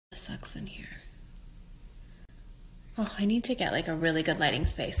sucks in here. Oh, I need to get like a really good lighting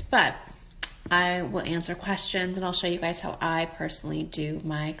space, but I will answer questions and I'll show you guys how I personally do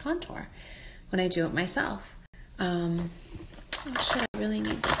my contour when I do it myself. Oh shit, I really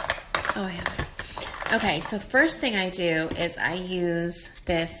need this. Oh, I have it. Okay, so first thing I do is I use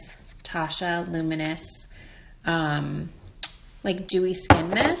this Tasha Luminous like dewy skin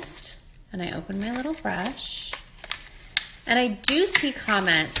mist, and I open my little brush, and I do see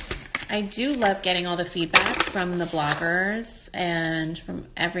comments. I do love getting all the feedback from the bloggers and from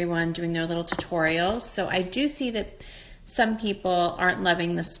everyone doing their little tutorials. So I do see that some people aren't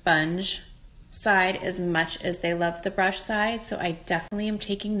loving the sponge side as much as they love the brush side. So I definitely am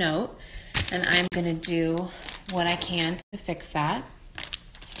taking note, and I'm gonna do what I can to fix that.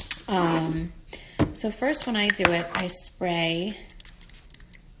 So first when I do it, I spray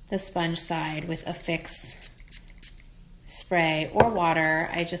the sponge side with a Fix spray or water.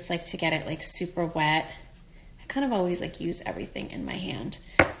 I just like to get it like super wet. I kind of always like use everything in my hand.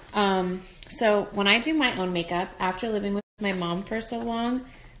 So when I do my own makeup, after living with my mom for so long,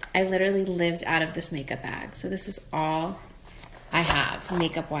 I literally lived out of this makeup bag. So this is all I have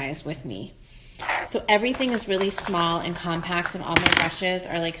makeup wise with me. So everything is really small and compact, and all my brushes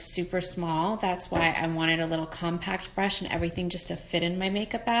are like super small. That's why I wanted a little compact brush and everything just to fit in my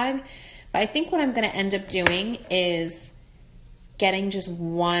makeup bag. But I think what I'm gonna end up doing is getting just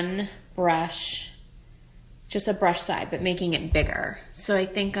one brush, just a brush side, but making it bigger. So I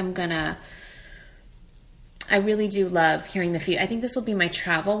think I really do love hearing the feedback. I think this will be my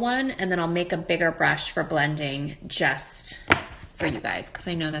travel one, and then I'll make a bigger brush for blending just for you guys, because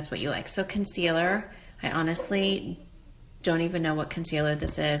I know that's what you like. So concealer, I honestly don't even know what concealer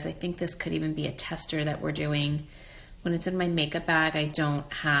this is. I think this could even be a tester that we're doing. When it's in my makeup bag, I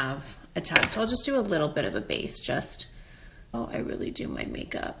don't have a ton. So I'll just do a little bit of a base, just, oh, I really do my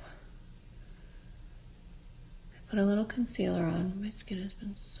makeup. I put a little concealer on. My skin has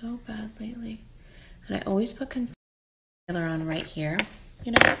been so bad lately. And I always put concealer on right here.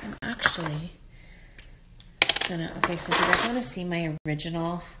 You know, I'm actually gonna, okay, so do you guys want to see my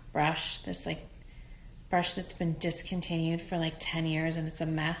original brush? This like brush that's been discontinued for like 10 years and it's a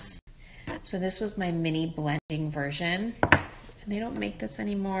mess. So this was my mini blending version, and they don't make this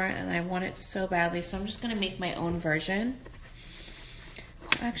anymore, and I want it so badly, so I'm just gonna make my own version.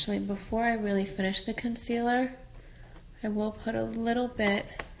 So actually, before I really finish the concealer, I will put a little bit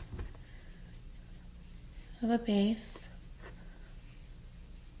of a base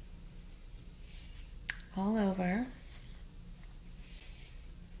all over.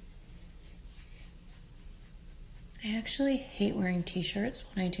 I actually hate wearing t-shirts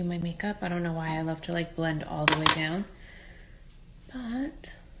when I do my makeup. I don't know why. I love to like blend all the way down. But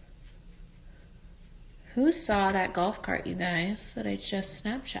who saw that golf cart, you guys, that I just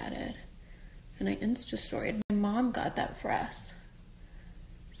Snapchatted and I Insta-storied? My mom got that for us.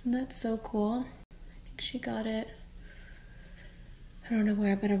 Isn't that so cool? I think she got it, I don't know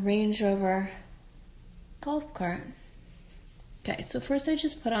where, but a Range Rover golf cart. Okay, so first I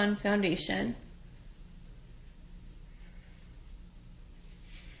just put on foundation.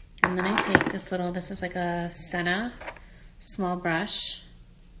 And then I take this little, this is like a Senna small brush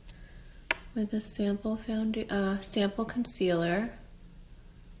with a sample sample concealer.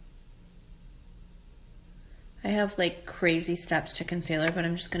 I have like crazy steps to concealer, but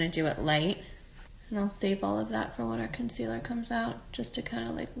I'm just gonna do it light. And I'll save all of that for when our concealer comes out, just to kind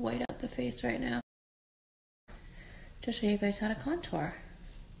of like white out the face right now. To show you guys how to contour.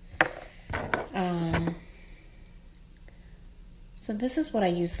 So this is what I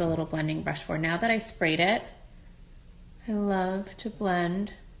use the little blending brush for. Now that I sprayed it, I love to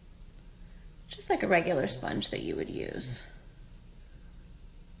blend just like a regular sponge that you would use.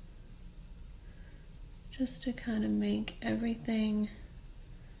 Just to kind of make everything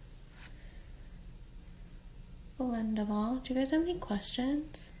blendable. Do you guys have any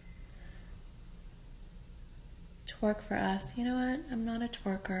questions? Twerk for us. You know what? I'm not a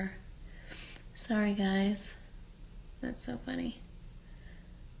twerker. Sorry, guys. That's so funny.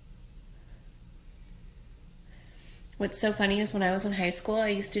 What's so funny is when I was in high school, I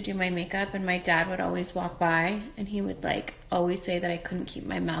used to do my makeup, and my dad would always walk by and he would like always say that I couldn't keep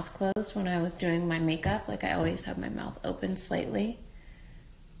my mouth closed when I was doing my makeup. Like I always have my mouth open slightly.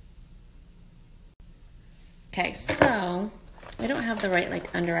 Okay, so I don't have the right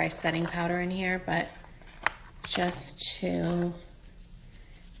like under eye setting powder in here, but just to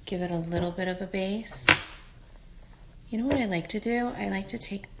give it a little bit of a base. You know what I like to do? I like to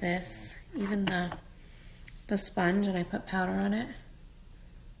take this, even the sponge, and I put powder on it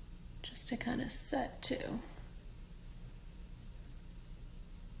just to kind of set too.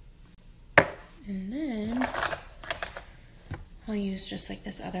 And then I'll use just like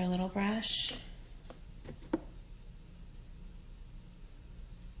this other little brush.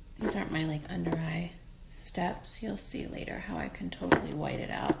 These aren't my like under eye steps. You'll see later how I can totally white it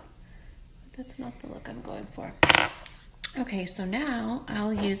out. But that's not the look I'm going for. Okay, so now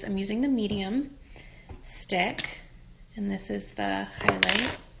I'm using the medium stick, and this is the highlight.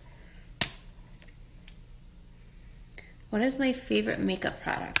 What is my favorite makeup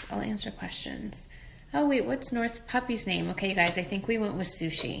product? I'll answer questions. Oh wait, what's North's puppy's name? Okay, you guys, I think we went with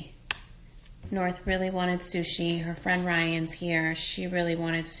Sushi. North really wanted Sushi. Her friend Ryan's here. She really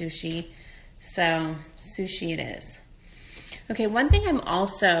wanted Sushi. So Sushi it is. Okay, one thing I'm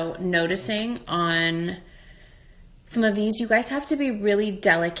also noticing on some of these, you guys have to be really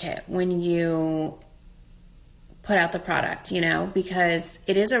delicate when you put out the product, you know, because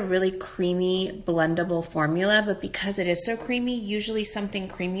it is a really creamy, blendable formula, but because it is so creamy, usually something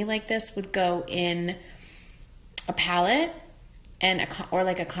creamy like this would go in a palette and or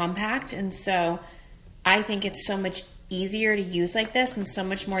like a compact, and so I think it's so much easier to use like this and so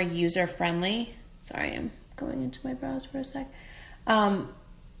much more user-friendly. Sorry, I'm going into my brows for a sec.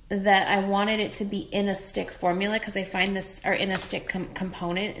 That I wanted it to be in a stick formula because I find this, or in a stick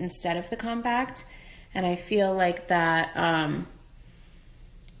component instead of the compact. And I feel like that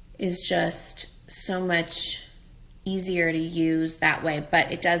is just so much easier to use that way,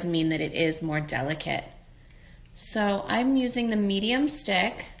 but it does mean that it is more delicate. So I'm using the medium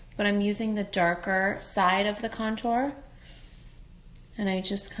stick, but I'm using the darker side of the contour. And I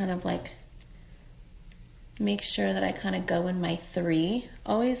just kind of like make sure that I kind of go in my 3.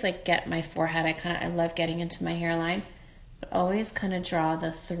 Always like get my forehead. I love getting into my hairline, but always kind of draw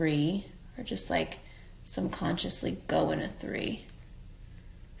the 3, or just like subconsciously go in a 3.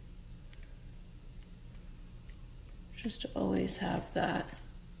 Just to always have that.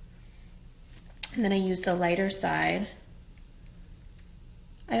 And then I use the lighter side.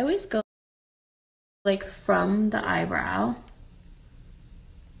 I always go like from the eyebrow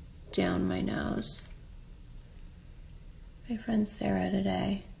down my nose. My friend Sarah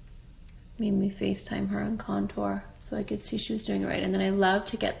today made me FaceTime her on contour so I could see she was doing it right. And then I love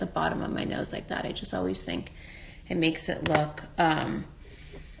to get the bottom of my nose like that. I just always think it makes it look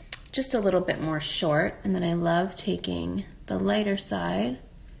just a little bit more short. And then I love taking the lighter side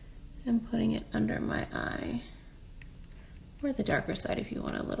and putting it under my eye, or the darker side if you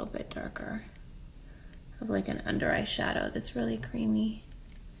want a little bit darker. Have like an under eye shadow that's really creamy.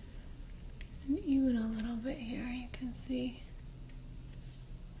 And even a little bit here, you can see.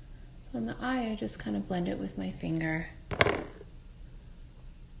 So on the eye, I just kind of blend it with my finger.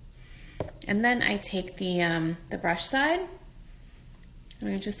 And then I take the brush side, and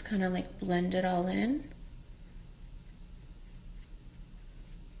I just kind of like blend it all in.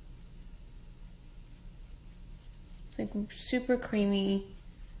 It's like super creamy,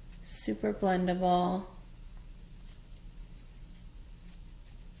 super blendable.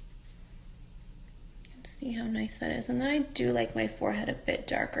 See how nice that is. And then I do like my forehead a bit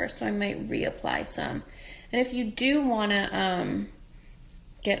darker, so I might reapply some. And if you do want to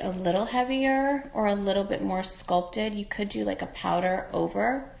get a little heavier or a little bit more sculpted, you could do like a powder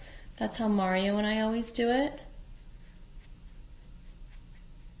over. That's how Mario and I always do it.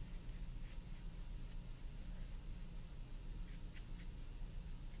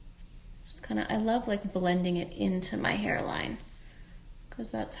 Just kind of, I love like blending it into my hairline because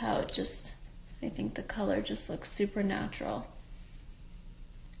that's how it just, I think the color just looks super natural.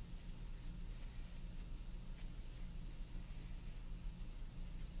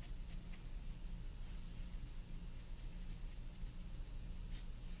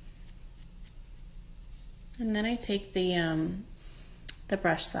 And then I take the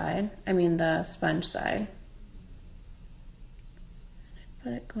brush side, the sponge side, and I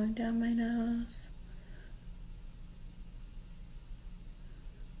put it going down my nose.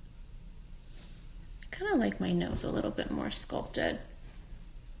 Kind of like my nose a little bit more sculpted.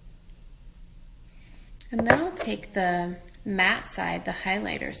 And then I'll take the matte side, the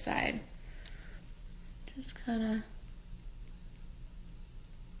highlighter side. Just kind of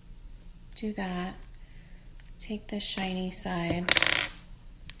do that. Take the shiny side.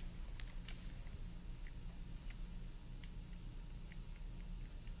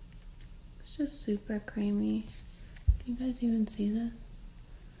 It's just super creamy. Can you guys even see this?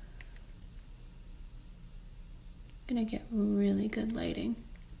 Gonna get really good lighting.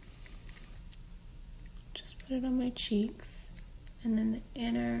 Just put it on my cheeks and then the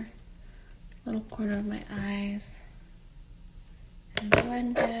inner little corner of my eyes and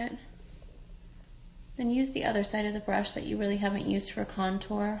blend it. Then use the other side of the brush that you really haven't used for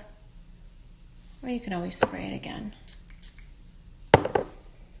contour Or you can always spray it again.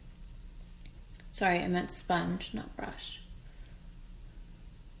 Sorry, I meant sponge, not brush.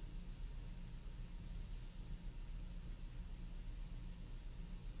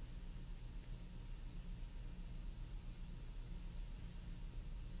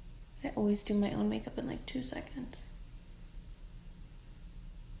 I always do my own makeup in like 2 seconds.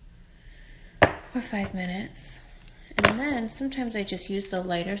 Or 5 minutes. And then sometimes I just use the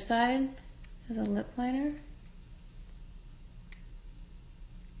lighter side as a lip liner.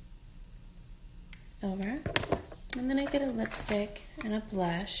 Over. And then I get a lipstick and a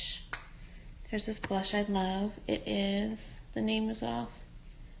blush. There's this blush I love. It is, the name is off,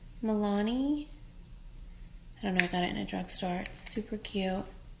 Milani. I don't know, I got it in a drugstore. It's super cute.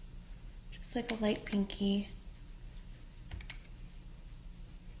 Just like a light pinky.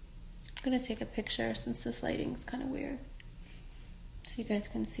 I'm gonna take a picture since this lighting's kind of weird, so you guys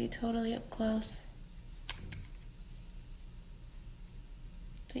can see totally up close.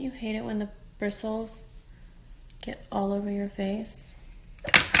 Don't you hate it when the bristles get all over your face?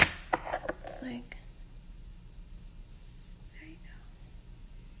 It's like, there you go.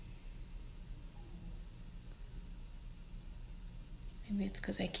 Maybe it's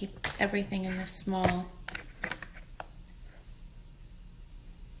because I keep everything in this small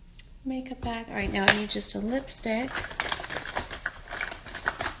makeup bag. All right, now I need just a lipstick.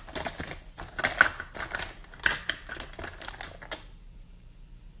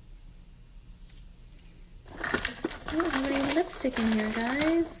 I don't have any lipstick in here,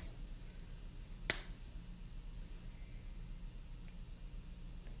 guys.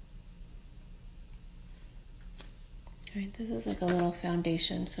 All right, this is like a little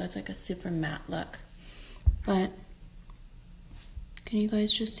foundation, so it's like a super matte look. But can you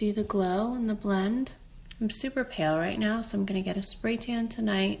guys just see the glow and the blend? I'm super pale right now, so I'm gonna get a spray tan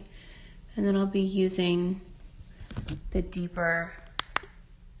tonight, and then I'll be using the deeper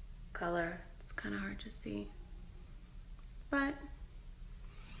color. It's kind of hard to see, but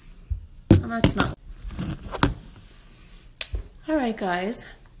well, that's not. All right, guys,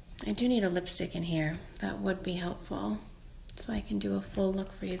 I do need a lipstick in here. That would be helpful, so I can do a full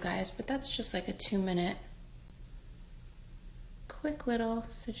look for you guys, but that's just like a 2-minute quick little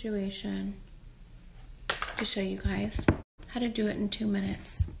situation to show you guys how to do it in 2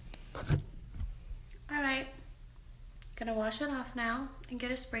 minutes. All right, gonna wash it off now and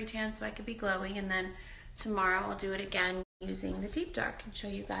get a spray tan so I could be glowing, and then tomorrow I'll do it again using the deep dark and show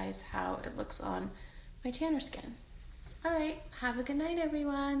you guys how it looks on my tanner skin. All right, have a good night,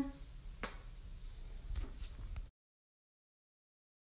 everyone.